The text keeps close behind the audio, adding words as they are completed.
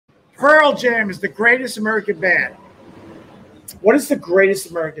Pearl Jam is the greatest American band. What is the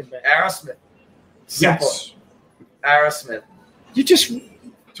greatest American band? Aerosmith. Simple. Yes. Aerosmith. You just...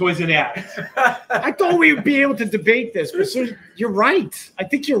 Toys and out. I thought we would be able to debate this, but you're right. I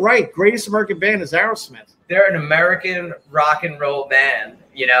think you're right. Greatest American band is Aerosmith. They're an American rock and roll band,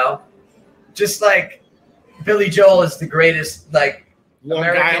 you know? Just like Billy Joel is the greatest, like, Long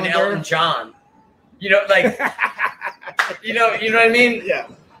American Islander. Elton John. You know, like, you know what I mean? Yeah.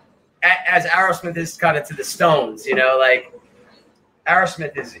 As Aerosmith is kind of to the Stones, you know, like,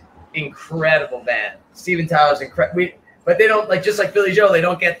 Aerosmith is an incredible band. Steven Tyler's incredible. But they don't, like, just like Billy Joel, they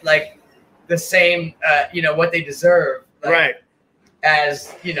don't get, like, the same, you know, what they deserve. Like, Right.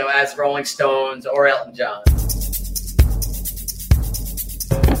 As, you know, as Rolling Stones or Elton John.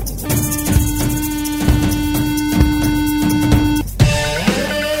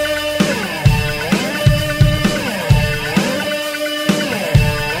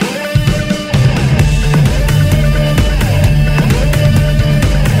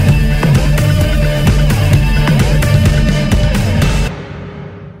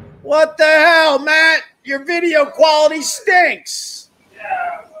 What the hell, Matt? Your video quality stinks.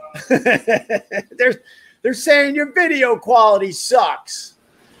 Yeah. they're saying your video quality sucks.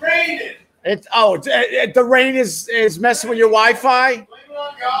 Raining. The rain is messing with your Wi-Fi.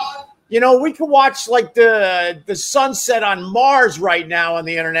 You know, we can watch like the sunset on Mars right now on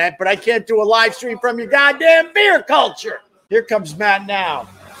the internet, but I can't do a live stream from your goddamn beer culture. Here comes Matt now.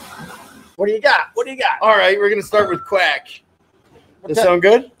 What do you got? All right, we're going to start with Quack. Does that sound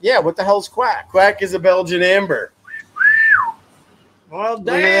good? Yeah, what the hell's Quack? Quack is a Belgian amber. Well,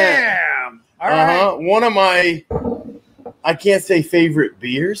 damn. All right. One of my, I can't say favorite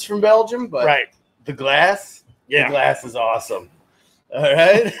beers from Belgium, but Right. the glass. Yeah. The glass is awesome. All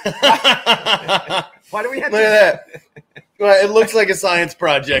right. Why do we have Look at that. Well, it looks like a science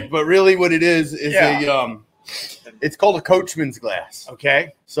project, but really what it is it's called a coachman's glass.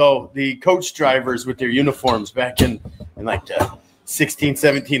 Okay. So the coach drivers with their uniforms back in like the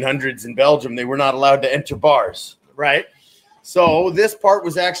 1700s in Belgium, they were not allowed to enter bars. Right. So this part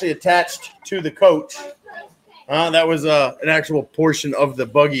was actually attached to the coach. That was an actual portion of the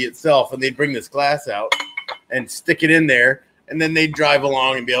buggy itself, and they'd bring this glass out and stick it in there, and then they'd drive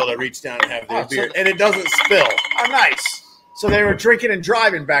along and be able to reach down and have their beer, and it doesn't spill. Oh, nice. So they were drinking and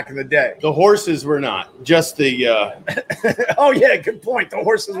driving back in the day. The horses were not, just the Oh, yeah, good point. The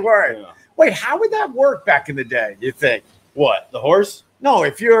horses were. Yeah. Wait, how would that work back in the day, you think? what? The horse? No,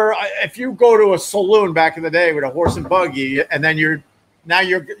 if you go to a saloon back in the day with a horse and buggy, and then you're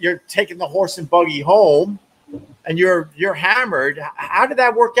taking the horse and buggy home, and you're hammered. How did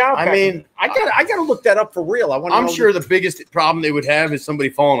that work out? I mean, I gotta look that up for real. I'm sure the biggest problem they would have is somebody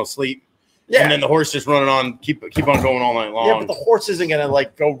falling asleep. Yeah. And then the horse just running on, keep on going all night long. Yeah, but the horse isn't gonna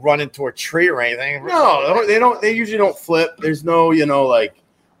like go run into a tree or anything. No, they don't. They usually don't flip. There's no,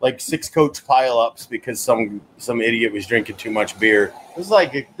 like 6 coach pileups because some idiot was drinking too much beer. It's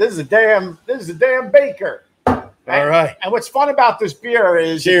like this is a damn baker. All right. And what's fun about this beer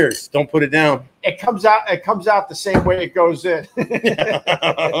is Cheers. Don't put it down. it comes out the same way it goes in.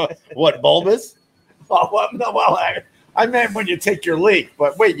 What, bulbous? I meant when you take your leak.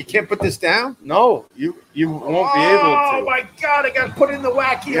 But wait, you can't put this down? No, you won't be able to. Oh my God! I got to put it in the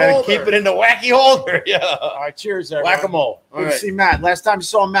wacky You gotta holder. keep it in the wacky holder. Yeah. All right, cheers, everyone. Whack-a-mole. All Good to right. see Matt. Last time you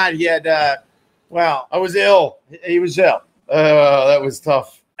saw Matt, he had I was ill. he was ill, That was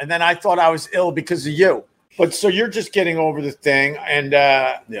tough. and then I thought I was ill because of you. But so you're just getting over the thing, and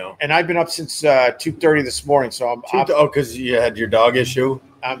Yeah. and I've been up since 2:30 this morning, so I'm because you had your dog issue.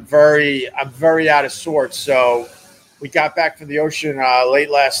 I'm very out of sorts. So we got back from the ocean late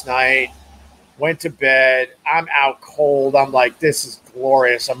last night, went to bed. I'm out cold. I'm like, this is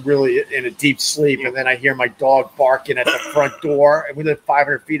glorious. I'm really in a deep sleep. And then I hear my dog barking at the front door, and we live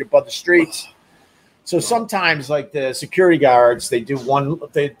 500 feet above the streets. So sometimes, like the security guards, they do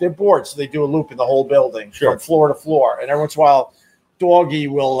they're bored, so they do a loop in the whole building from floor to floor. And every once in a while, doggy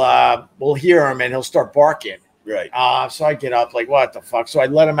will hear him and he'll start barking. Right. So I get up like, what the fuck? So I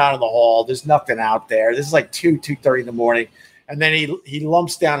let him out in the hall. There's nothing out there. This is like 2:30 in the morning. And then he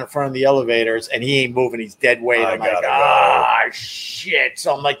lumps down in front of the elevators and he ain't moving. He's dead weight. I'm like, shit.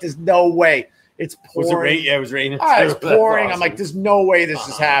 So I'm like, there's no way. It's pouring. Was it rain? Yeah, it was raining. It's pouring. Awesome. I'm like, there's no way this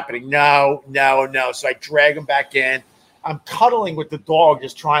is happening. No. So I drag him back in. I'm cuddling with the dog,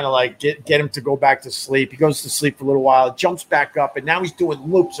 just trying to like get him to go back to sleep. He goes to sleep for a little while, jumps back up, and now he's doing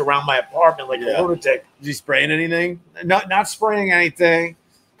loops around my apartment like a lunatic. Is he spraying anything? Not spraying anything.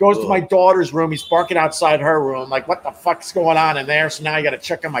 Goes to my daughter's room. He's barking outside her room. Like, what the fuck's going on in there? So now I got to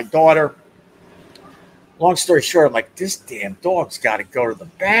check on my daughter. long story short, I'm like, this damn dog's got to go to the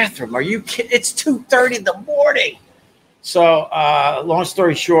bathroom. Are you kidding? It's 2:30 in the morning. So long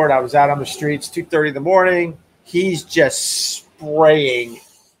story short, I was out on the streets, 2:30 in the morning. He's just spraying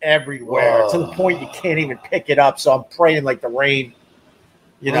everywhere to the point you can't even pick it up. So I'm praying like the rain,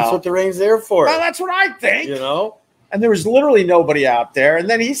 That's what the rain's there for. Well, that's what I think. And there was literally nobody out there. And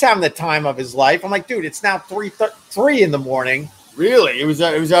then he's having the time of his life. I'm like, dude, it's now 3 in the morning. Really? It was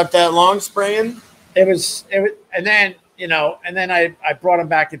out that long spraying? It was, and then, I brought him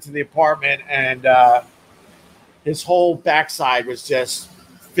back into the apartment, and his whole backside was just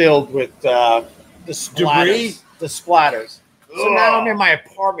filled with the splatters. Debris? The splatters. So now I'm in my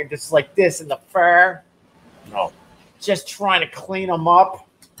apartment just like this in the fur. No. Just trying to clean them up.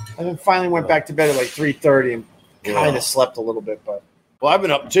 And then finally went back to bed at like 3:30 and kind of slept a little bit. But well, I've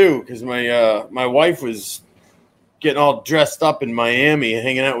been up too because my wife was getting all dressed up in Miami,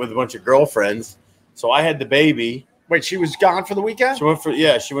 hanging out with a bunch of girlfriends. So I had the baby. Wait, she was gone for the weekend?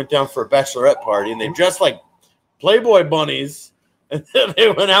 She went down for a bachelorette party, and they dressed like Playboy bunnies. And then they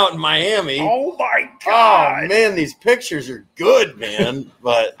went out in Miami. Oh my God! Oh man, these pictures are good, man.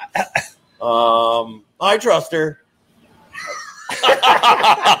 But I trust her.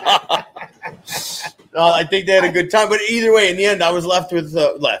 I think they had a good time. But either way, in the end, I was left with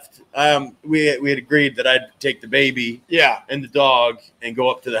we had agreed that I'd take the baby, and the dog, and go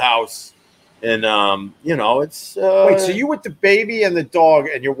up to the house. And it's wait. So you with the baby and the dog,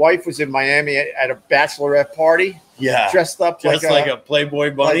 and your wife was in Miami at a bachelorette party? Yeah, dressed up just like a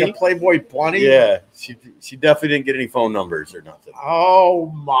Playboy bunny. Like a Playboy bunny? Yeah, she definitely didn't get any phone numbers or nothing. Oh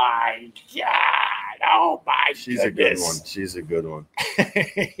my God! Oh my! She's a good one. She's a good one.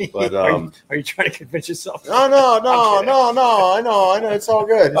 But are you trying to convince yourself? No. I know. It's all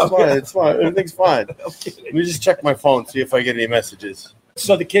good. It's fine. It's fine. Everything's fine. Let me just check my phone, see if I get any messages.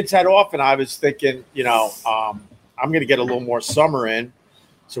 So the kids had off, and I was thinking, I'm going to get a little more summer in.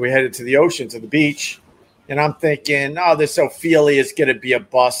 So we headed to the ocean, to the beach. And I'm thinking, this Ophelia is going to be a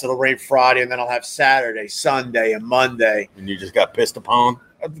bust. It'll rain Friday, and then I'll have Saturday, Sunday, and Monday. And you just got pissed upon?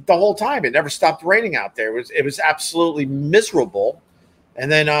 The whole time. It never stopped raining out there. It was absolutely miserable. And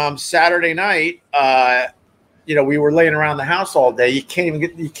then Saturday night, we were laying around the house all day. You can't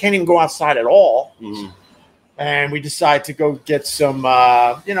even go outside at all. Mm-hmm. And we decided to go get some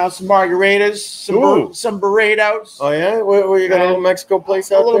margaritas, some burritos. Oh, yeah? Where you got a little Mexico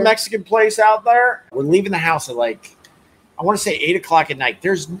place out there? A little Mexican place out there. We're leaving the house at I want to say 8 o'clock at night.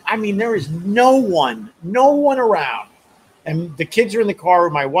 There is no one around. And the kids are in the car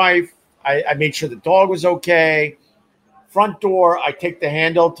with my wife. I made sure the dog was okay. Front door, I take the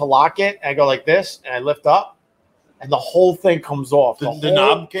handle to lock it. And I go like this, and I lift up. And the whole thing comes off. The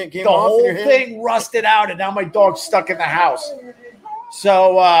knob came off. The whole thing rusted out, and now my dog's stuck in the house.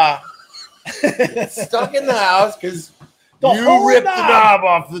 So stuck in the house because you ripped the knob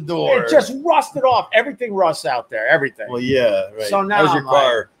off the door. It just rusted off. Everything rusts out there. Everything. Well, yeah, right. So now how's your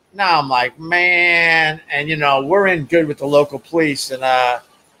car? Now I'm like, man, and we're in good with the local police, and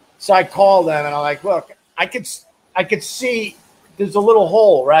so I called them, and I'm like, look, I could see there's a little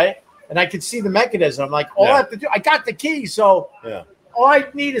hole, right? And I could see the mechanism. I'm like, all I have to do, I got the key. So all I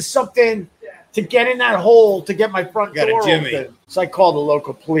need is something to get in that hole to get my front door open. So I called the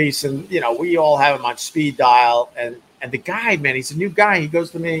local police, and, we all have him on speed dial. And the guy, man, he's a new guy. He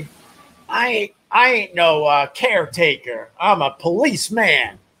goes to me, I ain't no caretaker. I'm a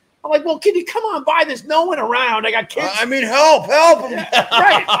policeman. I'm like, well, can you come on by? There's no one around. I got kids. Help him.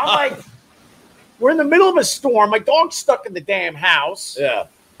 Right. I'm like, we're in the middle of a storm. My dog's stuck in the damn house. Yeah.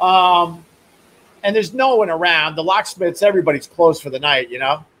 And there's no one around. The locksmiths, everybody's closed for the night,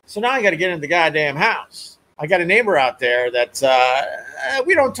 So now I got to get in the goddamn house. I got a neighbor out there that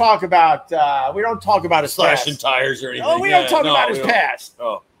we don't talk about. We don't talk about his slashing past. tires or anything. Oh, we don't talk about his past.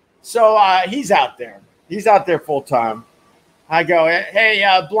 Oh, so he's out there. He's out there full time. I go, hey,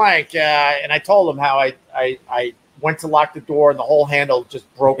 blank, and I told him how I went to lock the door and the whole handle just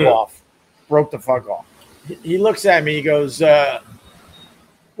broke the fuck off. He looks at me. He goes,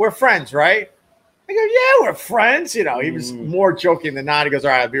 we're friends, right? I go, yeah, we're friends. He was more joking than not. He goes,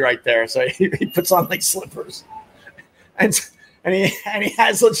 all right, I'll be right there. So he puts on like slippers, and he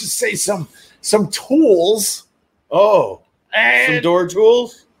has, let's just say, some tools. Oh, and, some door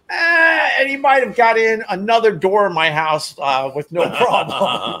tools. And he might have got in another door in my house with no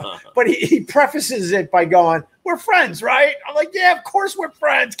problem. But he prefaces it by going, we're friends, right? I'm like, yeah, of course we're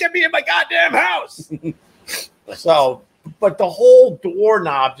friends. Get me in my goddamn house. So, but the whole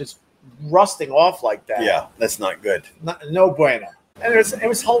doorknob just rusting off like that. Yeah, that's not good. No bueno. And it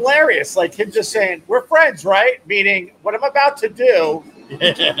was hilarious. Like him just saying, we're friends, right? Meaning what I'm about to do,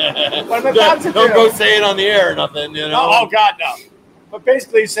 What I'm about to Don't do. go say it on the air or nothing, you know. Oh, God, no. But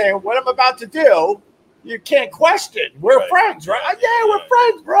basically saying, what I'm about to do, you can't question. We're Right. friends, right? Yeah, we're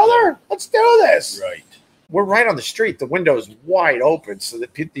friends, brother. Let's do this. Right. We're right on the street. The window's wide open so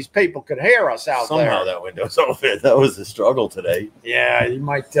that these people could hear us out Somehow there. that window's open. That was a struggle today. Yeah, you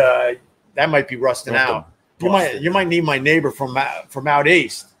might. That might be rusting out. You might need my neighbor from out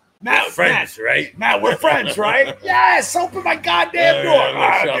east. Matt, Friends, right? Matt, we're friends, right? Yes, open my goddamn door.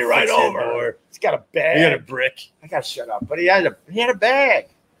 I'll be right over. He's got a bag. You got a brick. I gotta shut up. But he had a bag.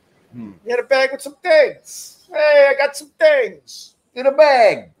 He had a bag with some things. Hey, I got some things in a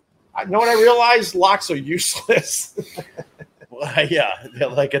bag. I know what I realized? Locks are useless. Well, yeah,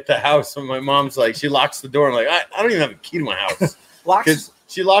 like at the house when my mom's like, she locks the door. I'm like, I don't even have a key to my house. Locks.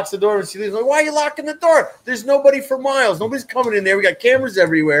 She locks the door and she leaves. Like, why are you locking the door? There's nobody for miles. Nobody's coming in there. We got cameras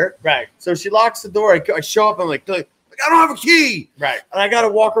everywhere. Right. So she locks the door. I show up. I'm like, I don't have a key. Right. And I got to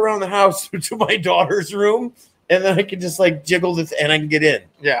walk around the house to my daughter's room. And then I can just like jiggle this and I can get in.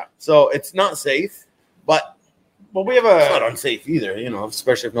 Yeah. So it's not safe, but we have it's not unsafe either, you know,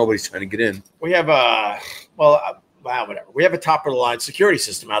 especially if nobody's trying to get in. We have whatever. We have a top of the line security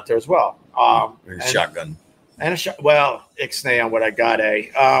system out there as well. And a shotgun. And ixnay on what I got,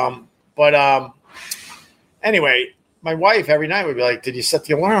 anyway, my wife every night would be like, "Did you set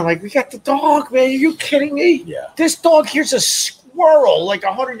the alarm?" I'm like, we got the dog, man. Are you kidding me? Yeah. This dog hears a squirrel like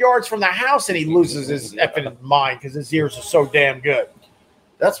 100 yards from the house, and he loses his effing mind because his ears are so damn good.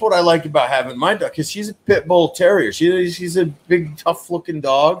 That's what I like about having my dog, because she's a pit bull terrier. She's a big, tough-looking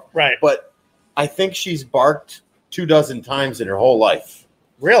dog. Right. But I think she's barked 24 times in her whole life.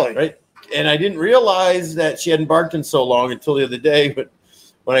 Really? Right. And I didn't realize that she hadn't barked in so long until the other day. But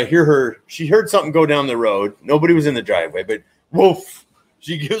when I hear her, she heard something go down the road. Nobody was in the driveway, but woof,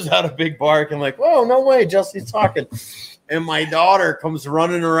 she gives out a big bark. I'm like, whoa, no way, Jesse's talking. And my daughter comes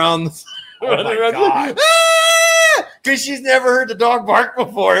running around. Oh, my God. Because she's never heard the dog bark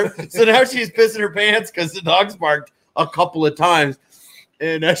before. So now she's pissing her pants because the dog's barked a couple of times.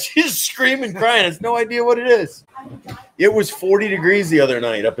 And she's screaming, crying. Has no idea what it is. It was 40 degrees the other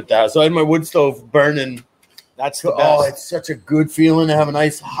night up at the house. So I had my wood stove burning. That's the best. Oh, it's such a good feeling to have a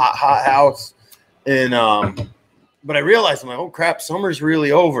nice hot house. And but I realized, I'm like, oh crap, summer's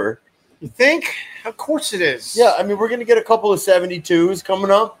really over. You think? Of course it is. Yeah, I mean, we're gonna get a couple of 72s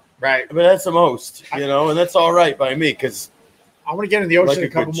coming up. Right. But that's the most, you know, and that's all right by me because I want to get in the ocean like a a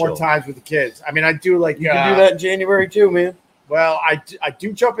couple good more chill. times with the kids. I mean, I do like you can do that in January too, man. Well, I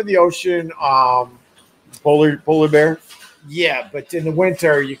do jump in the ocean. Polar bear. Yeah, but in the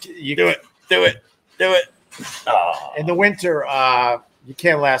winter you Do it. Oh. In the winter, you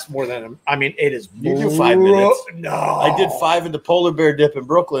can't last more than. I mean, it is. You do 5 minutes. No, I did 5 in the polar bear dip in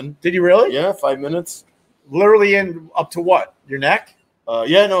Brooklyn. Did you really? Yeah, 5 minutes. Literally in up to what? Your neck?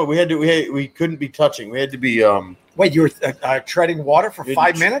 Yeah, no, we couldn't be touching. We had to be. Wait, you were treading water for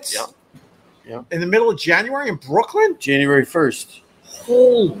 5 minutes? Yeah. Yeah. In the middle of January in Brooklyn? January 1st.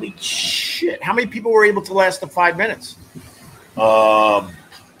 Holy shit! How many people were able to last the 5 minutes?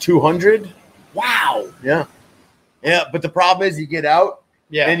 200. Wow. Yeah. Yeah, but the problem is you get out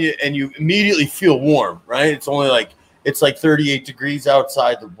Yeah. and you immediately feel warm, right? It's only like 38 degrees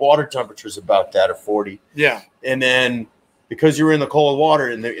outside. The water temperature is about that, or 40. Yeah. And then because you're in the cold water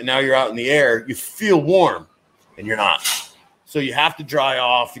and now you're out in the air, you feel warm and you're not. So you have to dry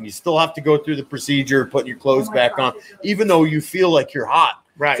off and you still have to go through the procedure, putting your clothes back on, even though you feel like you're hot.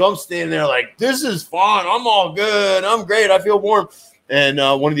 Right. So I'm standing there like, this is fun. I'm all good. I'm great. I feel warm. And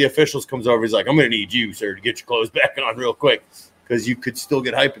one of the officials comes over. He's like, I'm going to need you, sir, to get your clothes back on real quick because you could still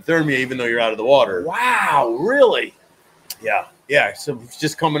get hypothermia even though you're out of the water. Wow. Really? Yeah. Yeah. So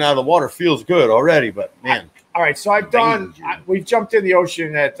just coming out of the water feels good already, but man. All right, so we've jumped in the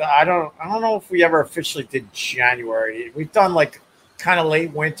ocean at I don't know if we ever officially did January. We've done like kind of late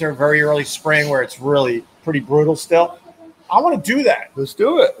winter, very early spring where it's really pretty brutal still. I want to do that. Let's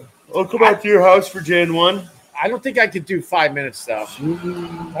do it. I'll come out to your house for Jan 1. I don't think I could do 5 minutes though.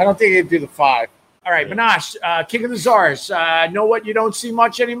 I don't think I could do the 5. All right, Minash, King of the Czars. Know what you don't see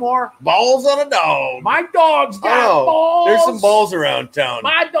much anymore? Balls on a dog. My dog's got balls. There's some balls around town.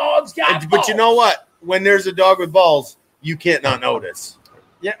 My dog's got balls. But you know what? When there's a dog with balls, you can't not notice.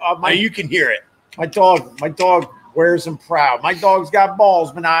 Yeah, You can hear it. My dog wears them proud. My dog's got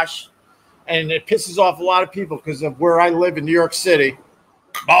balls, Minash, and it pisses off a lot of people because of where I live in New York City.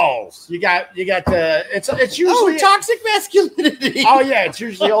 Balls. You got the. It's usually toxic masculinity. Oh yeah, it's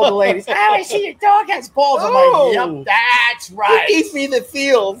usually older ladies. Oh, I see your dog has balls. I'm like, yep, that's right. Give me the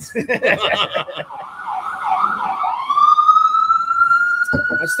feels.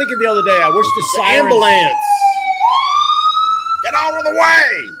 I was thinking the other day, I wish the sirens. Ambulance. Get out of the way.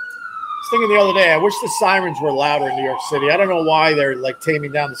 I was thinking the other day, I wish the sirens were louder in New York City. I don't know why they're like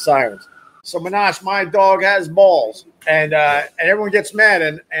taming down the sirens. So Minash, my dog has balls, and everyone gets mad,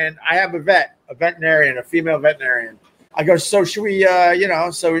 and I have a veterinarian, a female veterinarian. I go, so should we,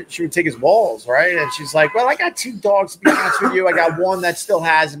 should we take his balls, right? And she's like, well, I got 2 dogs, to be honest with you. I got one that still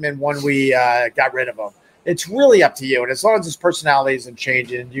has them and one we got rid of them. It's really up to you. And as long as his personality isn't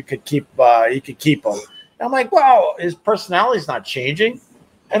changing, you could keep him. And I'm like, well, his personality's not changing.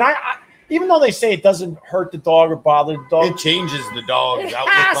 And I even though they say it doesn't hurt the dog or bother the dog. It changes the dog's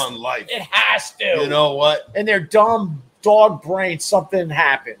outlook on life. It has to. You know what? In their dumb dog brain, something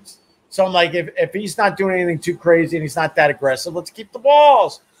happens. So I'm like, if he's not doing anything too crazy and he's not that aggressive, let's keep the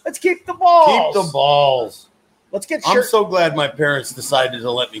balls. Let's keep the balls. Keep the balls. Let's get. I'm so glad my parents decided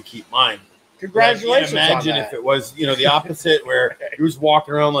to let me keep mine. Congratulations! Imagine if it was, the opposite, where he was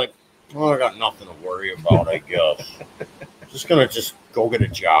walking around like, "Oh, I got nothing to worry about. I guess just gonna go get a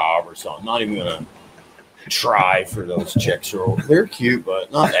job or something. Not even gonna try for those chicks. They're cute, but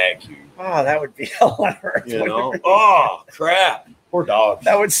not that cute. Oh, that would be hell on earth. Oh crap! Poor dog.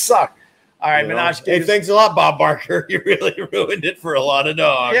 That would suck. All right, Minash. Hey, thanks a lot, Bob Barker. You really ruined it for a lot of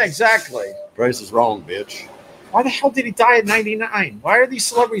dogs. Yeah, exactly. Price is wrong, bitch. Why the hell did he die at 99? Why are these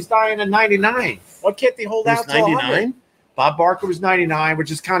celebrities dying at 99? Why can't they hold out till 99? Bob Barker was 99,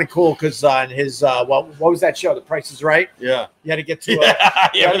 which is kind of cool because on his what was that show? The Price is Right. Yeah, you had to get to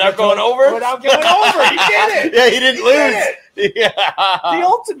without going over. Without going over, he did it. Yeah, he didn't lose. Yeah, the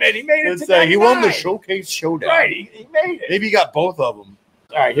ultimate. He made it to 99. He won the Showcase Showdown. Right, he made it. Maybe he got both of them.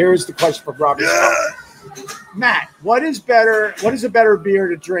 All right, here is the question for Robert. Matt, what is better? What is a better beer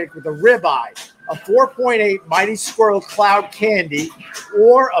to drink with a ribeye, a 4.8 Mighty Squirrel Cloud Candy,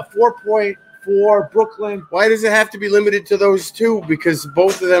 or a 4.4 Brooklyn? Why does it have to be limited to those two? Because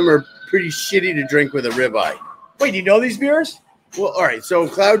both of them are pretty shitty to drink with a ribeye. Wait, you know these beers? Well, all right. So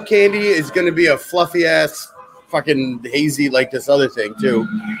Cloud Candy is going to be a fluffy ass, fucking hazy like this other thing too,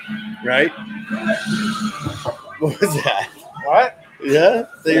 right? What was that? What? Yeah,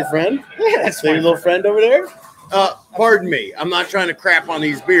 is that your friend? Yeah, that's your little friend over there. Pardon me. I'm not trying to crap on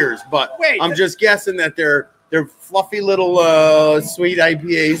these beers, but I'm just guessing that they're fluffy little sweet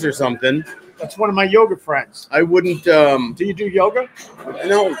IPAs or something. That's one of my yoga friends. I wouldn't. Do you do yoga?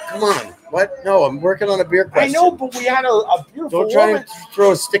 No, come on. What? No, I'm working on a beer question. I know, but we had a beautiful Don't try woman. and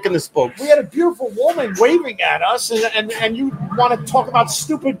throw a stick in the spokes. We had a beautiful woman waving at us, and you want to talk about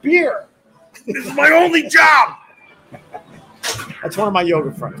stupid beer. This is my only job. That's one of my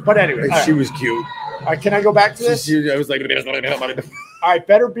yoga friends. But anyway. She was cute. All right, can I go back to this? I was like, all right,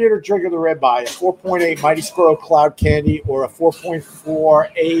 better beer to drink of the ribeye, a 4.8 Mighty Squirrel Cloud Candy or a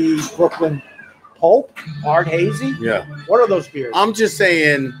 4.4 A Brooklyn Pulp, hard hazy? Yeah. What are those beers? I'm just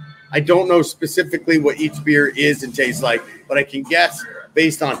saying, I don't know specifically what each beer is and tastes like, but I can guess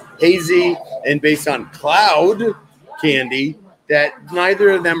based on hazy and based on cloud candy that neither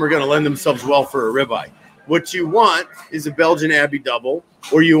of them are going to lend themselves well for a ribeye. What you want is a Belgian Abbey double,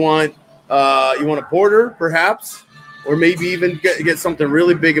 or you want a porter, perhaps, or maybe even get something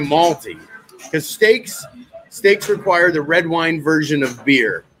really big and malty. Because steaks require the red wine version of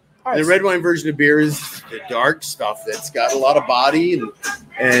beer. Right. The red wine version of beer is the dark stuff that's got a lot of body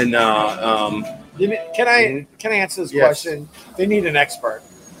and can I answer this question? They need an expert.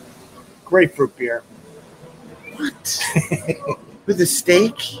 Grapefruit beer. What? With a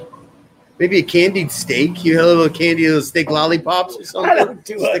steak? Maybe a candied steak? You have a little steak lollipops or something? I don't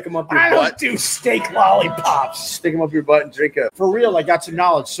do Stick them up your butt. I don't do steak lollipops. Stick them up your butt and drink a... For real, I got some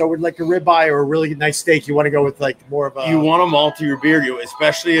knowledge. So with like a ribeye or a really nice steak, you want to go with like more of a... You want to malty your beer,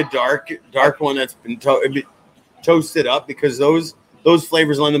 especially a dark one that's been toasted up, because those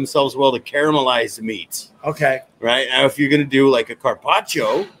flavors lend themselves well to caramelized meats. Okay. Right? Now, if you're going to do like a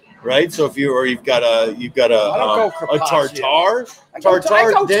carpaccio... Right, so if you've got a tartare.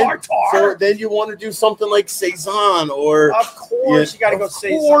 So then you want to do something like saison, or of course you got to go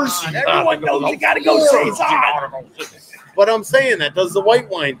saison. Everyone knows you got to go saison. But I'm saying that does the white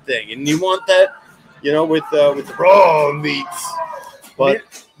wine thing, and you want that, with the raw meats. But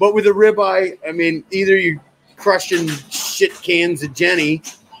with a ribeye, I mean, either you're crushing shit cans of Jenny,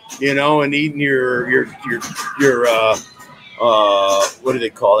 and eating your what do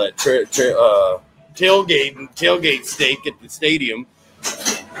they call that? Tailgate steak at the stadium.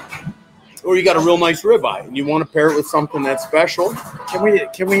 Or you got a real nice ribeye, and you want to pair it with something that's special. Can we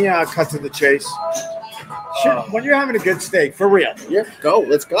cut to the chase? When you're having a good steak, for real. Yeah,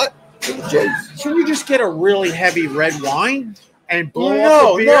 let's cut to the chase. Should you just get a really heavy red wine and blow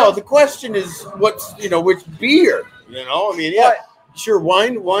up the beer? No, the question is which beer. I mean, yeah, sure,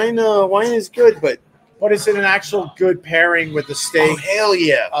 wine is good, but But is it an actual good pairing with the steak? Oh, hell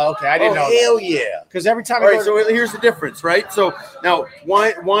yeah. Oh, okay, I didn't know. Hell yeah. Because every time All right, so here's the difference, right? So now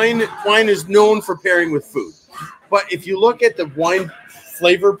wine is known for pairing with food. But if you look at the wine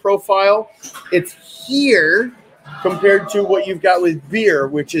flavor profile, it's here compared to what you've got with beer,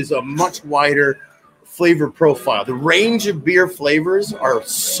 which is a much wider flavor profile. The range of beer flavors are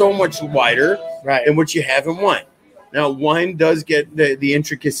so much wider than what you have in wine. Now, wine does get the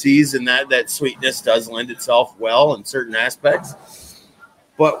intricacies, and that sweetness does lend itself well in certain aspects.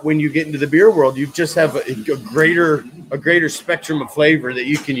 But when you get into the beer world, you just have a greater spectrum of flavor that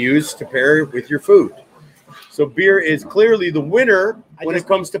you can use to pair with your food. So beer is clearly the winner when it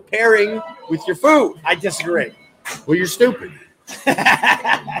comes to pairing with your food. I disagree. Well, you're stupid.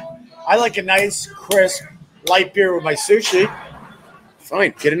 I like a nice, crisp, light beer with my sushi.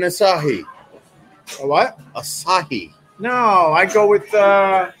 Fine, get an Asahi. A what? Asahi. No, I go with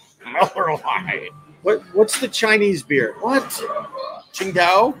Miller Lite. What's the Chinese beer? What?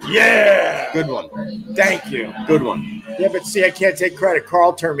 Qingdao? Yeah. Good one. Thank you. Good one. Yeah, but see, I can't take credit.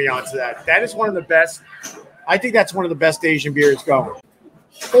 Carl turned me on to that. That is one of the best. I think that's one of the best Asian beers going.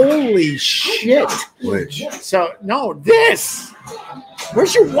 Holy shit. Which? So, no, this.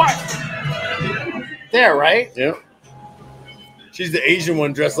 Where's your wife? There, right? Yeah. She's the Asian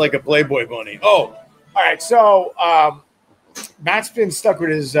one dressed like a Playboy bunny. Oh. All right, so Matt's been stuck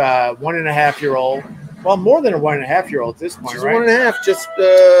with his 1.5-year-old. Well, more than a 1.5-year-old at this point, She's right? 1.5, just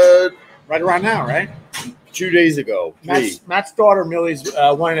right around now, right? 2 days ago. Matt's daughter, Millie's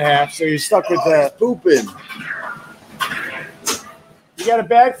 1.5, so you're stuck with the pooping. You got a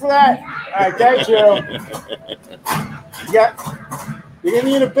bag for that? All right, thank you. You're going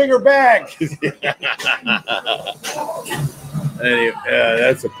to need a bigger bag. Anyway,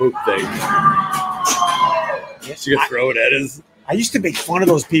 that's a poop thing. She could throw it at us. I used to make fun of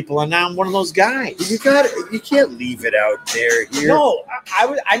those people, and now I'm one of those guys. You can't leave it out there here. No,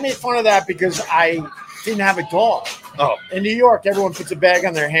 I made fun of that because I didn't have a dog. Oh. In New York, everyone puts a bag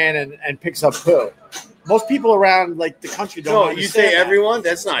on their hand and picks up poo. Most people around like the country don't. No, you say everyone?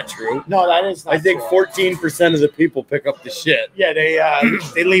 That's not true. No, that is not I think true. 14% of the people pick up the shit. Yeah,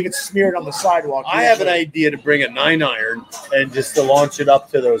 they leave it smeared on the sidewalk. I have an idea to bring a 9-iron and just to launch it up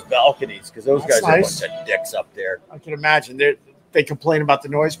to those balconies because those guys nice. are a bunch of dicks up there. I can imagine. They complain about the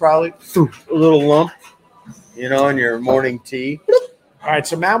noise probably. A little lump, in your morning tea. All right,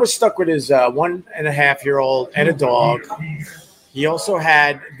 so Matt was stuck with his 1.5-year-old and a dog. He also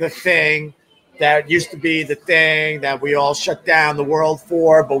had the thing that used to be the thing that we all shut down the world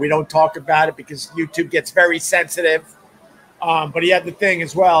for, but we don't talk about it because YouTube gets very sensitive. But he had the thing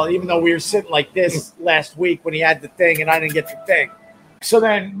as well, even though we were sitting like this last week when he had the thing and I didn't get the thing. So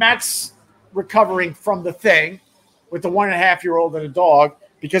then Matt's recovering from the thing with the 1.5-year-old and a dog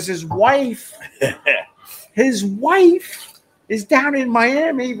because his wife is down in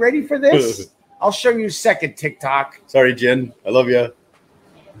Miami. Ready for this? I'll show you a second TikTok. Sorry, Jen. I love you.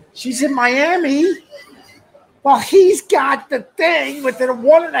 She's in Miami. Well, he's got the thing with the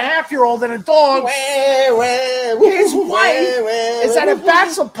 1.5-year-old and a dog. His wife is at a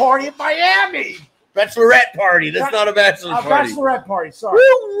bachelor party in Miami. Bachelorette party. That's not a bachelor party. Bachelorette party. Sorry.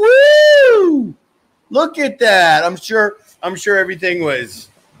 Woo! Look at that. I'm sure everything was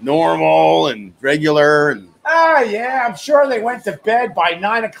normal and regular and. Yeah. I'm sure they went to bed by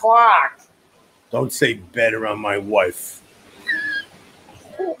 9 o'clock. Don't say bed around my wife.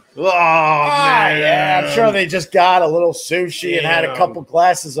 Oh, man. Yeah, I'm sure they just got a little sushi and had a couple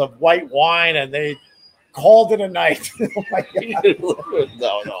glasses of white wine and they called it a night. Oh, my God.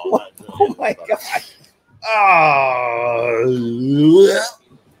 No. Oh, my God.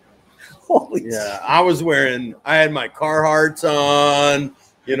 Holy yeah, I had my Carhartts on.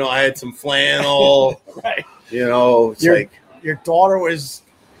 I had some flannel. Right. It's your daughter was...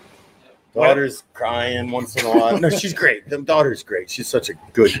 Daughter's crying once in a while. No, she's great. The daughter's great. She's such a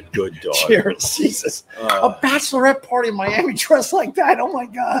good daughter. Cheers, Jesus. A bachelorette party in Miami dressed like that. Oh my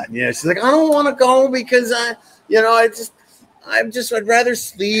God. Yeah, she's like, I don't want to go because I'd rather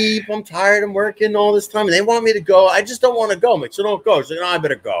sleep. I'm tired. I'm working all this time. And they want me to go. I just don't want to go. I'm like, so don't go. She's like, no, I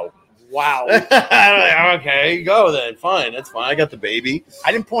better go. Wow. I'm like, okay, go then. Fine. That's fine. I got the baby.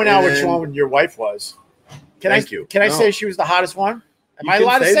 I didn't point out which one your wife was. Thank you. Can I say she was the hottest one? Am I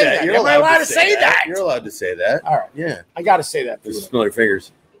allowed to say that? Am I allowed to say that? You're allowed to say that. All right. Yeah. I got to say that. Just smell your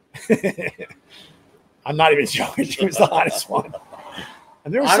fingers. I'm not even joking. She was the hottest one.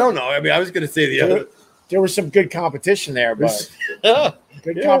 And I don't know. I mean, I was going to say the other. There was some good competition there, but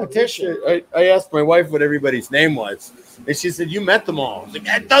good competition. I asked my wife what everybody's name was, and she said, you met them all. I was like,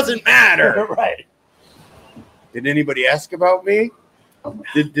 that doesn't matter. Right. Did anybody ask about me?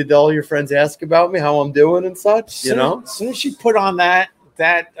 Did all your friends ask about me, how I'm doing and such? You know? As soon as she put on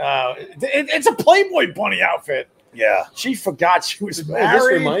it's a Playboy bunny outfit. Yeah. She forgot she was Oh, married.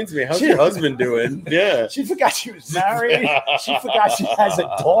 this reminds me. How's your husband doing? Yeah. She forgot she was married. She forgot she has a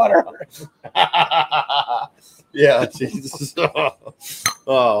daughter. Yeah. Jesus.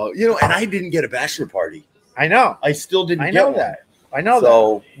 Oh, and I didn't get a bachelor party. I know. I still didn't I get know one. that. I know that.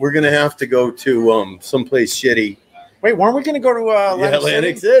 So we're gonna have to go to someplace shitty. Wait, weren't we going to go to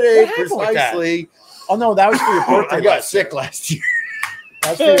Atlantic City? What City, happened with that? precisely. Oh no, that was for your birthday. I got sick last year.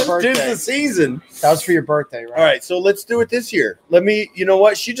 That was for your birthday. Tis the season. That was for your birthday, right? All right, so let's do it this year. You know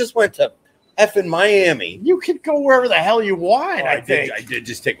what? She just went to effing Miami. You could go wherever the hell you want. I think. I did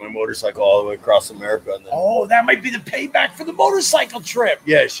just take my motorcycle all the way across America. And then, Oh, that might be the payback for the motorcycle trip.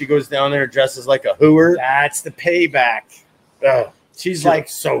 yeah, she goes down there dresses like a hooer. That's the payback. She's She like,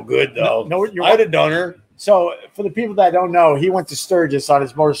 looks so good though. no, I'd have done her. So for the people that don't know, he went to Sturgis on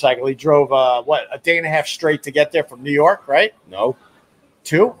his motorcycle. He drove a day and a half straight to get there from New York, right? No.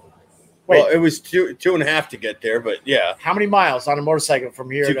 2? Wait, Well, it was 2.5 to get there, but yeah. how many miles on a motorcycle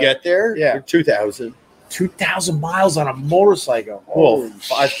from here To get there? Yeah. 2,000. 2,000 miles on a motorcycle. Well, Holy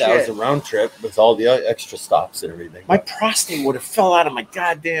 5,000 shit. round trip with all the extra stops and everything. My prostate would have fell out of my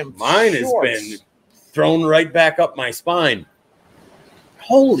goddamn Mine has shorts. been thrown right back up my spine.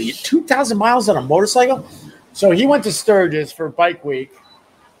 Holy, 2,000 miles on a motorcycle? So he went to Sturgis for Bike Week,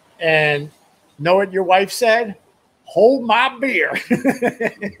 and know what your wife said? Hold my beer.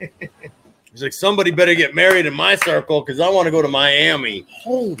 He's like, somebody better get married in my circle because I want to go to Miami.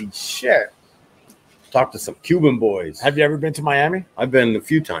 Holy shit. Talk to some Cuban boys. Have you ever been to Miami? I've been a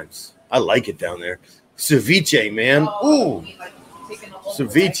few times. I like it down there. Ceviche, man. Ooh,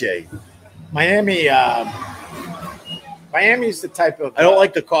 ceviche. Miami's the type of... I don't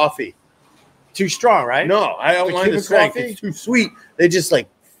like the coffee. Too strong, right? No, I don't The mind the Cuban strength. coffee? It's too sweet. They just like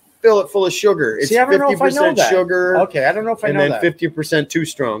fill it full of sugar. It's See, I don't know if I know 50% that. sugar. Okay, I don't know if I and know then that. 50% too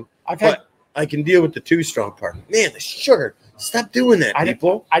strong. I've had... But I can deal with the too strong part. Man, the sugar. Stop doing that,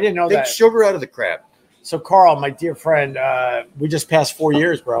 people. I didn't know Take that. sugar out of the crap. So, Carl, my dear friend, we just passed 4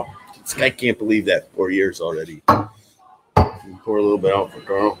 years, bro. I can't believe that 4 years already. Pour a little bit out for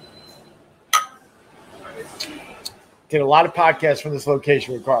Carl. Did a lot of podcasts from this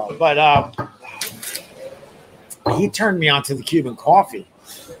location with Carl, but he turned me on to the Cuban coffee.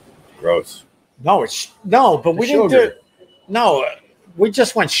 Gross. But we didn't do sugar. no. We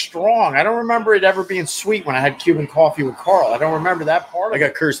just went strong. I don't remember it ever being sweet when I had Cuban coffee with Carl. I don't remember that part. I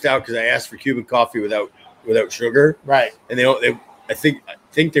got cursed out because I asked for Cuban coffee without sugar, right. and I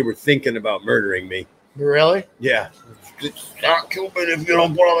think they were thinking about murdering me. Really? Yeah. It's not Cuban if you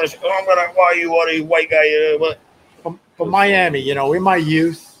don't put on this. I'm gonna why you want a white guy? What? But Miami, in my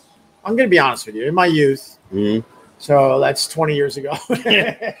youth, I'm going to be honest with you. In my youth, so that's 20 years ago.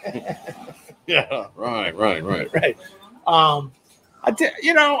 Yeah. Right. Right. I did.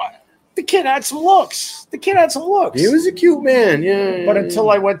 The kid had some looks. He was a cute man. Yeah. But until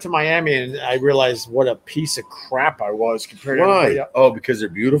I went to Miami and I realized what a piece of crap I was compared to everybody Why? else. Oh, because they're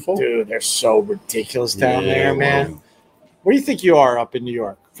beautiful. Dude, they're so ridiculous down there, man. well, What do you think you are up in New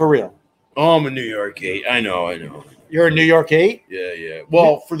York? For real? Oh, I'm a New York 8. I know. You're a New York 8? Yeah.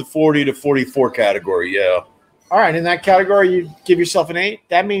 Well, for the 40 to 44 category, yeah. All right. In that category, you give yourself an 8?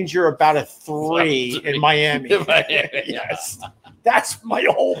 That means you're about a 3 in Miami. Yes. That's my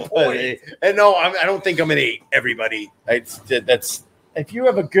whole point. And no, I don't think I'm an 8, everybody. That's If you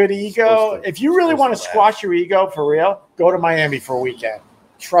have a good ego, if you really want to squash your ego for real, go to Miami for a weekend.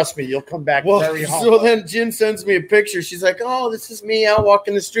 Trust me, you'll come back very humble. So then Jen sends me a picture. She's like, "Oh, this is me out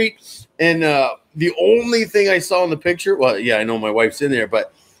walking the street." And the only thing I saw in the picture, well, yeah, I know my wife's in there,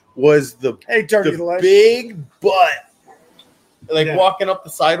 but was the big butt, walking up the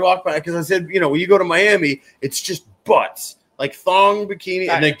sidewalk. Because I said, when you go to Miami, it's just butts, like thong bikini,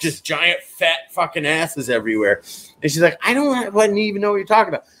 and like just giant fat fucking asses everywhere. And she's like, I didn't even know what you're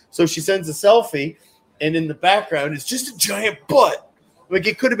talking about. So she sends a selfie, and in the background, it's just a giant butt. Like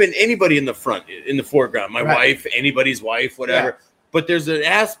it could have been anybody in the foreground, my wife, anybody's wife, whatever. Yeah. But there's an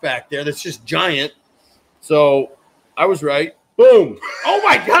ass back there that's just giant. So I was right. Boom. Oh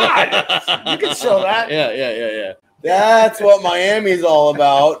my God. You can show that. Yeah. That's what Miami's all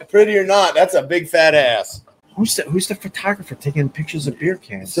about. Pretty or not, that's a big fat ass. Who's the photographer taking pictures of beer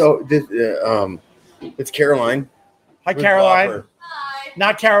cans? So this, it's Caroline. Hi, Caroline. Hi.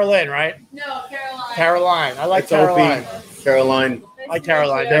 Not Carolyn, right? No, Caroline. Caroline. I like It's Caroline. Caroline. Hi,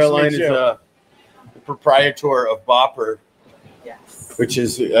 Caroline. Caroline Nice is to meet you. the proprietor of Bopper, Yes. which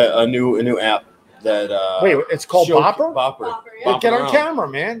is a new app that. Wait, it's called Bopper? Bopper. Bopper, yeah. Get on camera,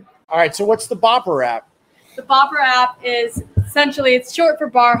 man. All right, so what's the Bopper app? The Bopper app is essentially it's short for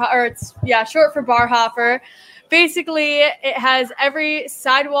bar hopper. Basically, it has every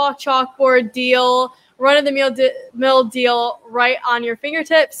sidewalk chalkboard deal, run-of-the-mill deal right on your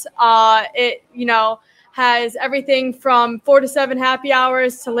fingertips. It has everything from 4 to 7 happy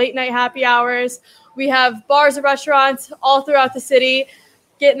hours to late night happy hours. We have bars and restaurants all throughout the city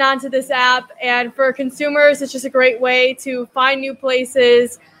getting onto this app. And for consumers, it's just a great way to find new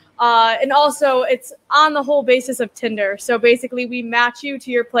places. And also, it's on the whole basis of Tinder. So basically, we match you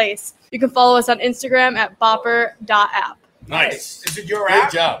to your place. You can follow us on Instagram at bopper.app. Nice. Is it your Great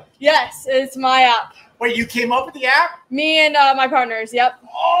app? job. Yes, it's my app. Wait, you came up with the app? Me and my partners, yep.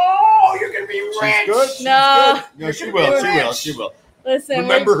 Oh, you're going to be rich. She's good. She's No. good. No, she will. She will. Listen,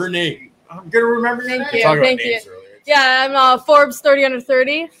 Remember her name. I'm going to remember your Thank name. you. Talking about Thank names you. earlier. Yeah, I'm Forbes 30 under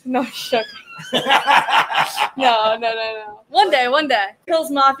 30. No, shut. No. One day.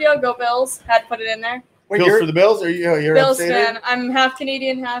 Bills Mafia, go Bills. Had to put it in there. Wait, Bills you're for the Bills? Are you're Bills upstater? fan. I'm half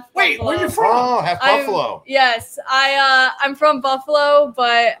Canadian, half Wait, Buffalo. where you from? Oh, half Buffalo. Yes, I'm from Buffalo,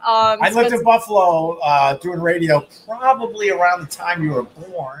 but I lived in Buffalo doing radio probably around the time you were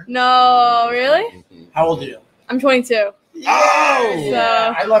born. No, really? How old are you? I'm 22.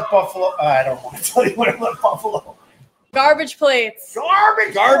 Yeah. I left Buffalo. I don't want to tell you when I left Buffalo. Garbage plates.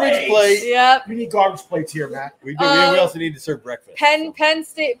 Garbage plate. Yep. We need garbage plates here, Matt. We do. We also need to serve breakfast. Penn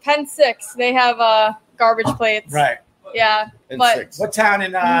 6. They have garbage plates. Right. Yeah, And but 6. What town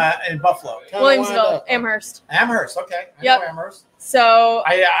in Buffalo? Williamsville, Amherst. Amherst. Okay. I Yep. know Amherst. So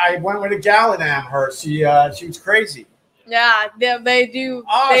I went with a gal in Amherst. She was crazy. yeah, they do.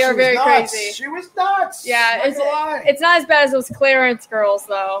 Oh, they she are was very nuts. crazy. She was nuts. Yeah, Not gonna lie. it's not as bad as those Clarence girls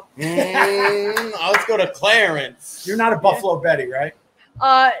though. Let's go to Clarence. You're not a Buffalo Betty, right?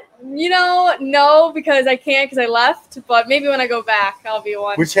 No, because I can't because I left. But maybe when I go back, I'll be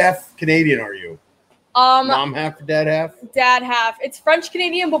one. Which half Canadian are you? Mom half, dad half? Dad half. It's French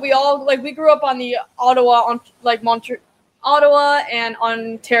Canadian, but we all we grew up on the Ottawa, Ottawa and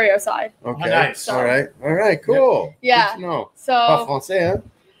Ontario side. Okay. Nice. All right. Cool. Yeah. Good to know. So Pas français, huh?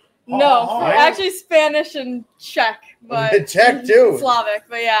 no, Oh, actually Spanish and Czech, but Czech too. Slavic,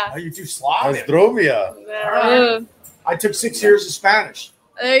 but yeah. Oh, you do Slavic. Nazdrovia. right. I took 6 years of Spanish.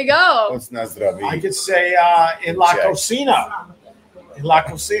 There you go. What's Nazdravi? I could say in La Check. Cocina. In La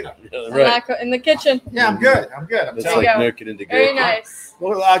Cocina. Right. In the kitchen. Yeah, I'm good. I'm That's telling There like you nooking into Very good. nice. you.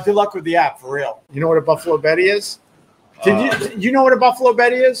 Well, good luck with the app, for real. You know what a Buffalo Betty is? You know what a Buffalo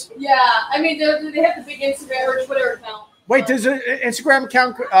Betty is? Yeah, I mean they have the big Instagram or Twitter account. Wait, there's an Instagram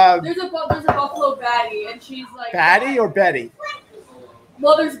account. There's a Buffalo baddie, and she's like Batty or Betty?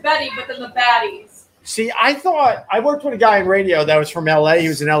 Well, there's Betty, but then the baddies. See, I thought I worked with a guy in radio that was from LA. He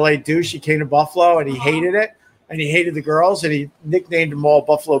was an LA douche. He came to Buffalo and he hated it. And he hated the girls, and he nicknamed them all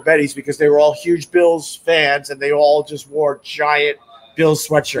Buffalo Betties because they were all huge Bills fans, and they all just wore giant Bills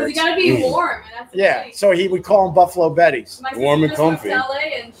Because sweatshirts. you gotta be warm, and that's the Yeah, thing. so he would call them Buffalo Betties. My Warm and sister just comfy. went to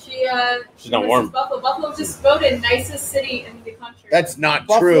LA, and she not misses warm. Buffalo. Buffalo just voted nicest city in the country. That's not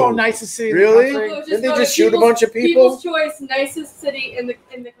Buffalo, true. nicest city in Really? the country. Buffalo Didn't they voted just shoot a bunch of people? People's Choice nicest city in the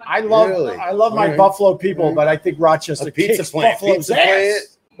country. I love Really? my Alright. Buffalo people, but I think Rochester A pizza kicks plant. Buffalo's Pizza ass. plant.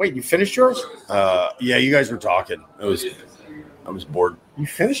 Wait, you finished yours? Yeah, you guys were talking. I was bored. You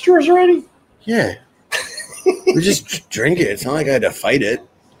finished yours already? Yeah. We just drink it. It's not like I had to fight it.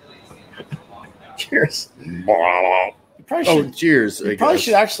 Cheers. You probably Oh, should, cheers. you I probably guess.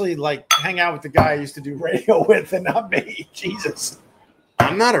 should actually hang out with the guy I used to do radio with and not me. Jesus.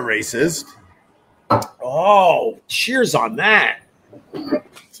 I'm not a racist. Oh, cheers on that.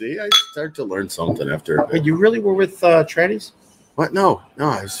 See, I start to learn something after a bit. But you really were with trannies? What? No.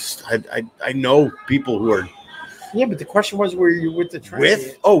 I was just, I know people who are Yeah, but the question was, were you with the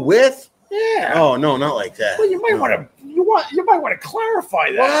trannies? with? Yeah. Oh, no, not like that. Well, you might No. want to. You might want to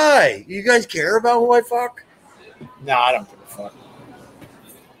clarify that. Why? You guys care about who I fuck? No, I don't give a fuck.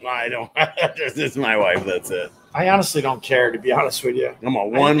 I don't. This is my wife. That's it. I honestly don't care, to be honest with you. I'm a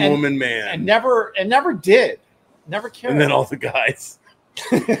one-woman And man. never did. Never cared. And then all the guys.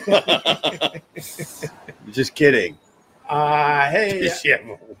 Just kidding. Hey, Yeah.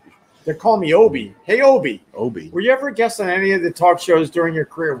 they're calling me Obi. Hey, Obi. Obi. Were you ever a guest on any of the talk shows during your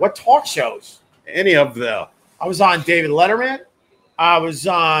career? What talk shows? Any of the I was on David Letterman. I was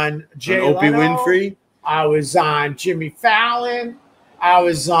on Jay Opie Leno. Winfrey? I was on Jimmy Fallon. I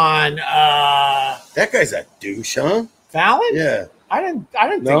was on That guy's a douche, huh? Fallon. Yeah. I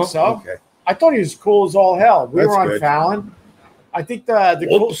didn't No? think so. Okay. I thought he was cool as all hell. We That's were on good. Fallon. I think I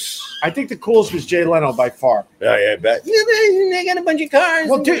think the coolest was Jay Leno by far. Yeah, I bet. Yeah, they got a bunch of cars.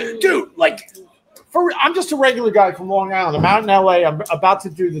 Well, dude, I'm just a regular guy from Long Island. I'm out in LA. I'm about to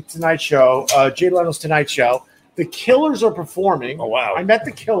do the Tonight Show, Jay Leno's Tonight Show. The Killers are performing. Oh, wow. I met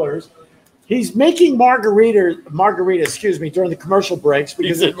the Killers. He's making margaritas, during the commercial breaks.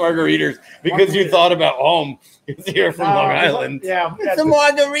 You said margaritas because you thought about home. Because you're from Long Island. Yeah. It's a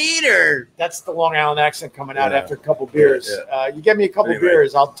margarita. That's the Long Island accent coming out after a couple beers. Yeah. You get me a couple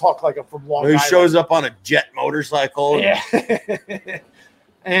beers, I'll talk like I'm from Long Island. He shows up on a jet motorcycle. Yeah.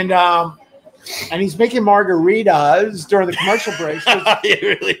 And he's making margaritas during the commercial breaks. You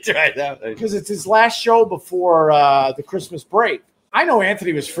really tried that. Because it's his last show before the Christmas break. I know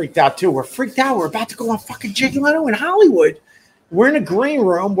Anthony was freaked out too. We're freaked out. We're about to go on fucking Jay Leno in Hollywood. We're in a green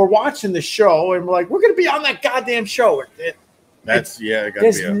room. We're watching the show, and we're like, we're going to be on that goddamn show. There's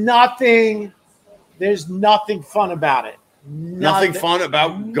nothing fun about it. Nothing fun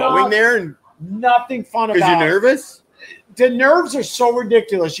about going there, and nothing fun about it. Because you're nervous. The nerves are so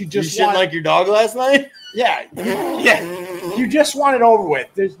ridiculous. You just shit like your dog last night. Yeah. You just want it over with.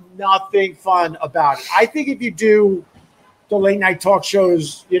 There's nothing fun about it. I think if you do the late night talk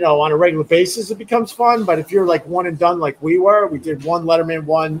shows, on a regular basis, it becomes fun. But if you're like one and done, like we did one Letterman,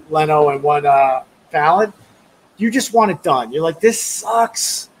 one Leno, and one Fallon. You just want it done. You're like, this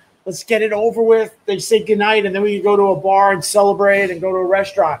sucks. Let's get it over with. They say goodnight, and then we can go to a bar and celebrate and go to a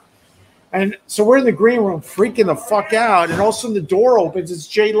restaurant. And so we're in the green room freaking the fuck out, and all of a sudden the door opens. It's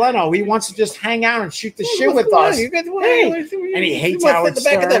Jay Leno. He wants to just hang out and shoot the shit with us. And he hates Howard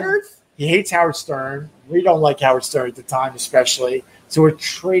Stern. He hates Howard Stern. We don't like Howard Stern at the time, especially. So we're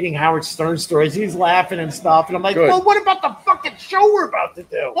trading Howard Stern stories. He's laughing and stuff. And I'm like, well, what about the fucking show we're about to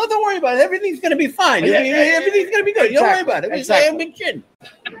do? Well, don't worry about it. Everything's going to be fine. Everything's going to be good. Don't worry about it. I haven't been kidding.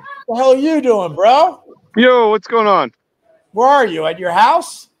 What the hell are you doing, bro? Yo, what's going on? Where are you? At your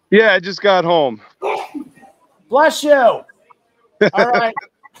house? Yeah, I just got home. Bless you. All right.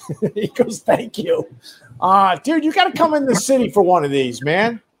 He goes, thank you. Dude, you got to come in the city for one of these,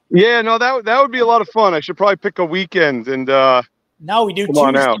 man. Yeah, no, that would be a lot of fun. I should probably pick a weekend and No, we do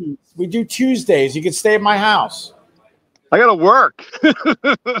Tuesdays. We do Tuesdays. You can stay at my house. I gotta work.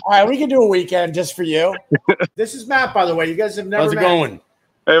 All right, we can do a weekend just for you. This is Matt, by the way. You guys have never met. How's it going?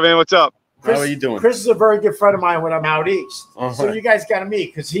 Hey man, what's up? Chris, how are you doing? Chris is a very good friend of mine when I'm out east. So you guys got to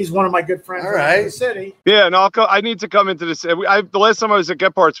meet because he's one of my good friends in the city. Yeah, no, I need to come into this. The last time I was at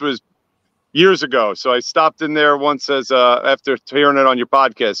Get Parts was years ago, so I stopped in there once after hearing it on your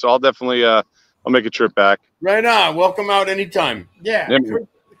podcast. So I'll definitely I'll make a trip back. Right on. Welcome out anytime. Yeah.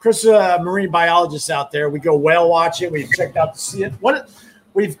 Chris, marine biologist out there. We go whale watching. We've checked out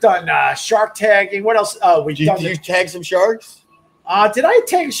we've done shark tagging. What else? Did you tag some sharks? Did I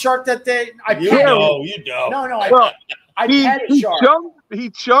tag a shark that day? You don't. No. I had a shark. He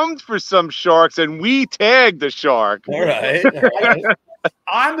chummed for some sharks, and we tagged the shark. All right.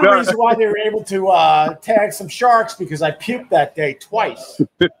 I'm the reason why they were able to tag some sharks because I puked that day twice.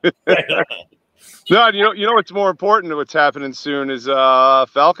 No, you know what's more important? What's happening soon is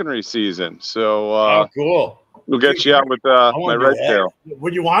falconry season. So cool. We'll get you out with my red tail.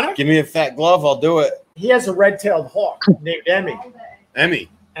 Would you want it? Give me a fat glove. I'll do it. He has a red-tailed hawk named Emmy.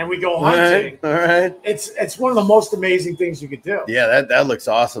 And we go hunting. All right. It's one of the most amazing things you could do. Yeah, that looks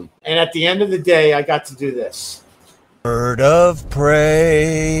awesome. And at the end of the day, I got to do this. Bird of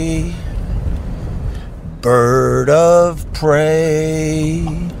prey,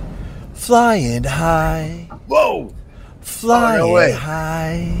 flying high. Whoa! Flying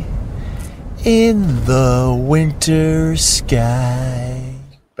high in the winter sky.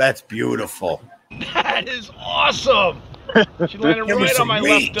 That's beautiful. That is awesome. She landed right on my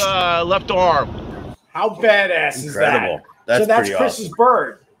left arm. How badass is that? That's so that's pretty Chris's awesome.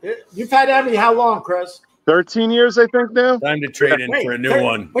 bird. You've had Emmy how long, Chris? 13 years, I think now. Time to trade in for a new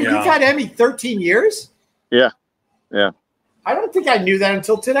one. But you've had Emmy 13 years? Yeah. I don't think I knew that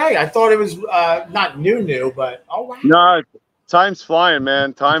until today. I thought it was not new, but oh wow. No, time's flying,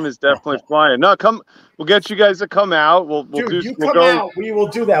 man. Time is definitely flying. No, we'll get you guys to come out. We'll come out. We will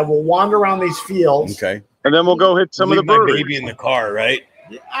do that. We'll wander around these fields. Okay. And then we'll go hit some of the birds. Baby in the car, right?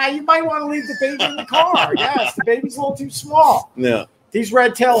 You might want to leave the baby in the car. Yes, the baby's a little too small. Yeah. These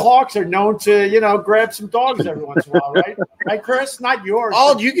red-tailed hawks are known to, grab some dogs every once in a while, right? Right, Chris? Not yours.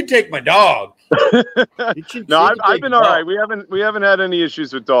 Oh, you can take my dog. No, I've been all right. We haven't had any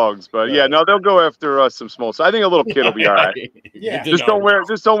issues with dogs, but they'll go after some small. So I think a little kid will be all right. Yeah. Just don't wear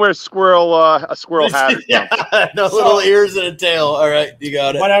a squirrel hat. No little ears and a tail. All right, you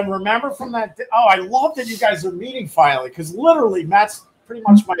got it. But I remember from that. I love that you guys are meeting finally because literally Matt's pretty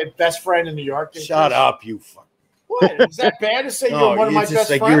much my best friend in New York. Shut up, you fuck. What? Is that bad to say you're one of my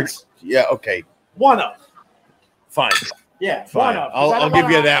best friends? Yeah, okay. One of. Fine. Yeah, Fine. one up. I'll give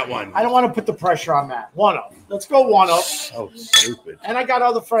you that one. I don't want to put the pressure on that. One up. Let's go one up. So stupid. And I got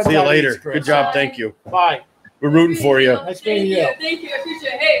other friends. See you out later. East, Chris. Good job. Thank you. Bye. We're rooting for you. Nice meeting you. Thank you. I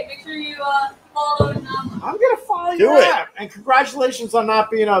appreciate it. Hey, make sure you follow and I'm gonna follow Do you it. app. And congratulations on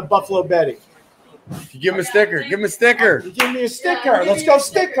not being a Buffalo Betty. You give him a sticker. Give him a sticker. You give me a sticker. Let's go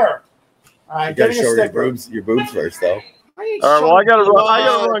sticker. All right, You gotta give me a show sticker. your boobs first, though. I ain't All right, well, I gotta showing run. I you.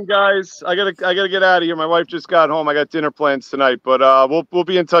 gotta run, guys. I gotta get out of here. My wife just got home. I got dinner plans tonight, but we'll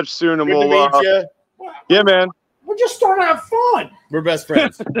be in touch soon, and Good to we'll. meet you. Yeah, man. We're just starting to have fun. We're best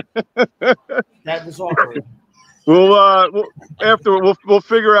friends. That was awkward. We'll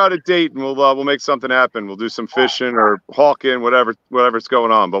figure out a date, and we'll make something happen. We'll do some fishing or hawking, whatever's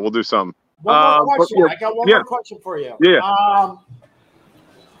going on, but we'll do something. One more question. yeah, I got one yeah. more question for you. Yeah.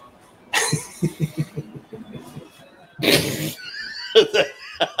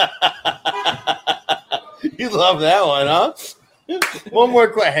 You love that one, huh? One more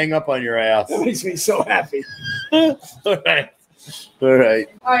question. Hang up on your ass. That makes me so happy. All right. All right.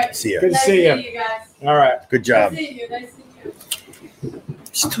 All right. See ya. Good to Nice see you. meeting you guys. All right. Good job. Nice seeing you. Nice seeing you.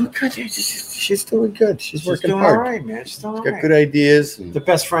 She's doing good. She's doing good. She's working doing hard. all right, man. She's doing all She's got right. good ideas. And The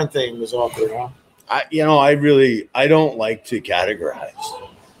best friend thing was awkward, huh? I don't like to categorize.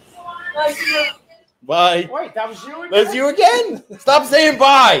 Nice to meet you. Bye. Wait, that was you again? That's you again. Stop saying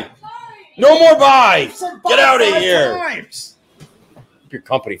bye. No more bye. You said Get bye out of 5 here. times. Your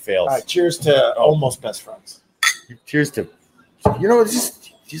company fails. All right, cheers to almost best friends. Cheers to,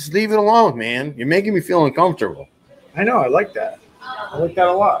 just leave it alone, man. You're making me feel uncomfortable. I know. I like that. I like that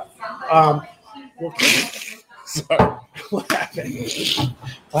a lot. Sorry. What happened?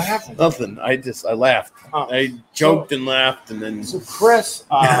 What happened? Nothing. I laughed. Oh. I joked and laughed, and then So, Chris,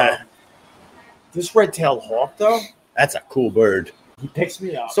 this red-tailed hawk, though, that's a cool bird. he picks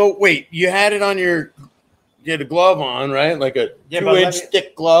me up. So wait, you had it on you had a glove on, right? Like a Yeah, but 2-inch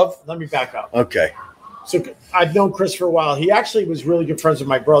thick glove. Let me back up. Okay. So I've known Chris for a while. He actually was really good friends with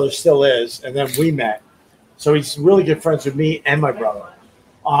my brother, still is, and then we met. So he's really good friends with me and my brother.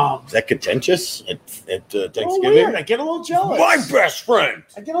 Is that contentious at Thanksgiving? Weird. I get a little jealous. My best friend.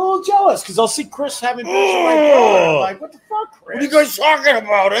 I get a little jealous because I'll see Chris having beers with my brother. I'm like, what the fuck, Chris? What are you guys talking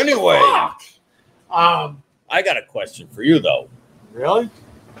about anyway? Fuck. I got a question for you though. Really?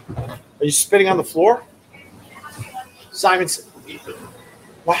 Are you spitting on the floor? Simon,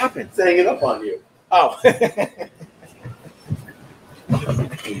 what happened? It's hanging up on you. Oh.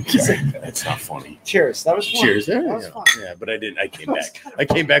 That's not funny. Cheers. That was fun. Cheers. That Yeah, was yeah. fun. Yeah, but I didn't. I came That was back. kind I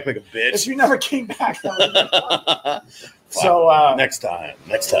came back like a If bitch. you never came back, that would have been fun. So, Next time.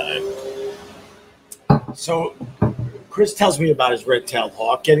 so Chris tells me about his red-tailed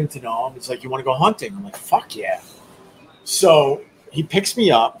hawk, getting to know him. He's like, you want to go hunting? I'm like, fuck yeah. So he picks me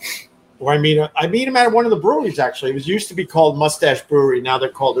up, or I meet him at one of the breweries, actually. It was used to be called Mustache Brewery. Now they're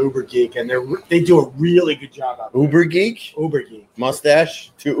called Uber Geek, and they do a really good job out there. Uber Geek? Uber Geek.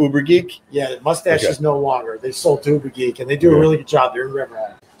 Mustache to Uber Geek? Yeah, Mustache Okay. is no longer. They sold to Uber Geek, and they do a really good job. They're in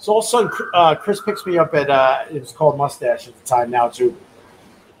Riverhead. So all of a sudden, Chris picks me up at, it was called Mustache at the time. Now it's Uber.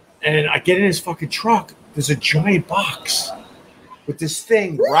 And I get in his fucking truck. There's a giant box with this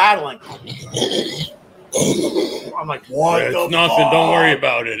thing rattling. I'm like, what It's the nothing. fuck? Don't worry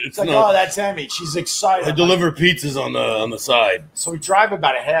about it. It's It's like, not. oh, that's Emmy. She's excited. I deliver pizzas on the side. So we drive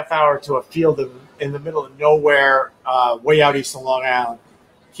about a half hour to a field in the middle of nowhere, way out east of Long Island.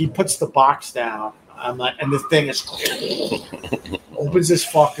 He puts the box down. I'm like, and the thing is opens this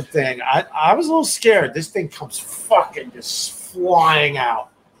fucking thing. I was a little scared. This thing comes fucking just flying out,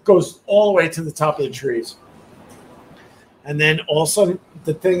 goes all the way to the top of the trees, and then all of a sudden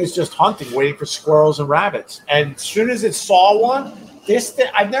the thing is just hunting, waiting for squirrels and rabbits. And as soon as it saw one, this thing,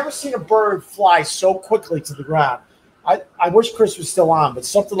 I've never seen a bird fly so quickly to the ground. I wish Chris was still on, but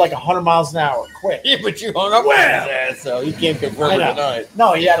something like 100 miles an hour, quick. Yeah, but you hung up on his ass, so you can't confirm I or know. deny.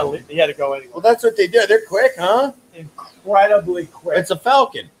 No, he had to go anyway. Well, that's what they do. They're quick, huh? Incredibly quick. It's a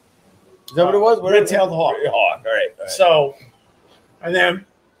falcon. Is that what it was? Red-tailed hawk. Hawk. All right. So, and then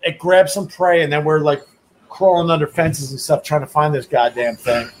it grabs some prey, and then we're like crawling under fences and stuff trying to find this goddamn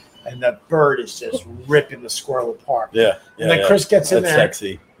thing. And the bird is just ripping the squirrel apart. Yeah. And then Chris gets in That's there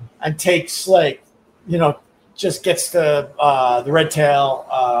sexy. and takes just gets the red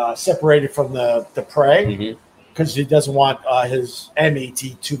tail separated from the prey because he doesn't want his Emmy to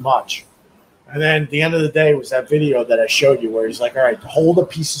eat too much. And then the end of the day was that video that I showed you where he's like, all right, hold a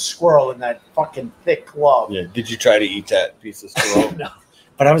piece of squirrel in that fucking thick glove. Yeah. Did you try to eat that piece of squirrel? No.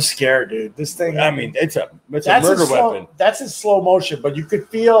 But I was scared, dude. This thing. I mean, it's a that's murder in slow, weapon. That's in slow motion, but you could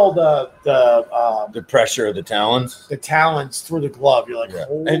feel The pressure of the talons. the talons through the glove. You're like, Yeah.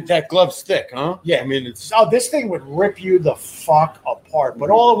 oh. And that glove's thick, huh? Yeah. I mean, it's Oh, this thing would rip you the fuck apart. But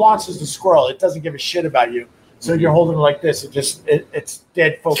all it wants is the squirrel. It doesn't give a shit about you. So you're holding it like this. It's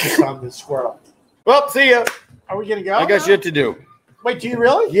dead focused on the squirrel. well. See ya. Are we gonna go? I got shit to do. Wait, do you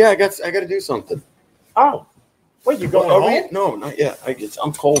really? Yeah, I got to do something. Oh, wait, you going Are home? we? No, not yet.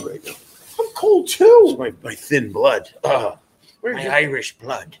 I'm cold right now. I'm cold too. It's my thin blood. Where'd My you- Irish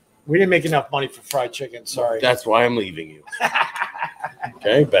blood. We didn't make enough money for fried chicken. Sorry. That's why I'm leaving you.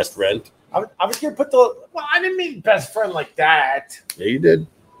 Okay, best friend. I was gonna put the. Well, I didn't mean best friend like that. Yeah, you did.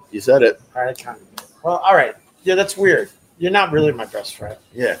 You said it. All right, kind of. Well, all right. Yeah, that's weird. You're not really my best friend.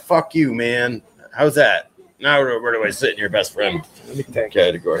 Yeah, fuck you, man. How's that? Now where do I sit in your best friend? Let me think.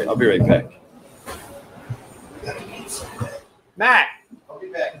 Okay, go ahead. I'll be right back. Matt, I'll be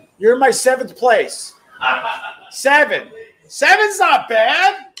back. you're in my 7th place. 7. 7's not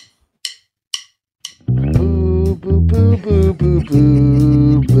bad. Boo, boo, boo, boo, boo,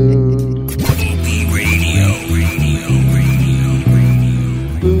 boo, boo.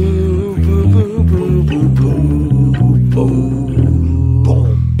 Boo, boo, boo, boo, boo, boo, boo.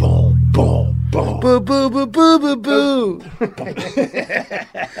 Boom, boom, boom, boom. Boo, boo, boo, boo, boo, boo.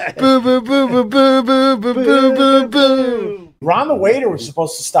 Boo, boo, boo, boo, boo, boo, boo, boo, boo, boo. Ron the waiter was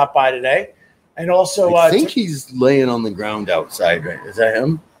supposed to stop by today. And also, I think he's laying on the ground outside, right? Is that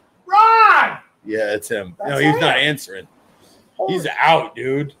him? Ron! Yeah, it's him. That's No, he's him. not answering. He's out,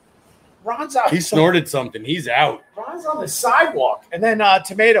 dude. Ron's out. He snorted something. He's out. Ron's on the sidewalk. And then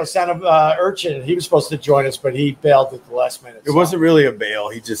Tomato, son of Urchin, he was supposed to join us, but he bailed at the last minute. It wasn't really a bail.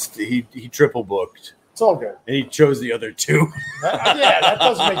 He just he triple booked, It's all good. and he chose the other two. Yeah, that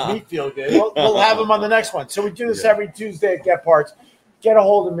doesn't make me feel good. We'll have him on the next one. So we do this every Tuesday at Get Parts. Get a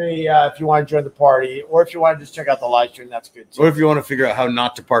hold of me if you want to join the party, or if you want to just check out the live stream, that's good too. Or if you want to figure out how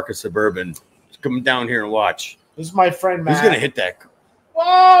not to park a Suburban, just come down here and watch. This is my friend Matt. Who's gonna hit that?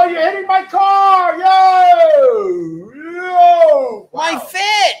 Whoa, you're hitting my car! Yo! Yo! My Wow.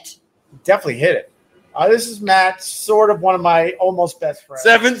 fit. Definitely hit it. This is Matt, sort of one of my almost best friends.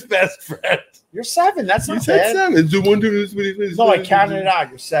 Seven's best friend. You're 7. That's You not said bad. 7. So 1, 2, 3, No, I counted it out.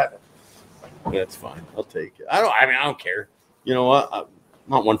 You're 7. That's fine. I'll take it. I don't care. You know what? I'm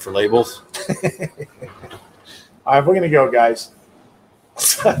not one for labels. All right, we're gonna go, guys.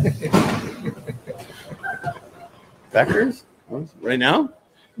 Beckers? Right now?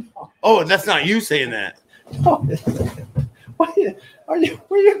 Oh, that's not you saying that. Where are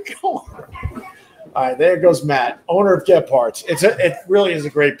you going? All right, there goes Matt, owner of Get Parts. It really is a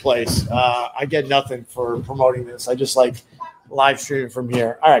great place. I get nothing for promoting this. I just like live streaming from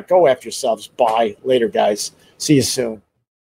here. All right, go after yourselves. Bye. Later, guys. See you soon.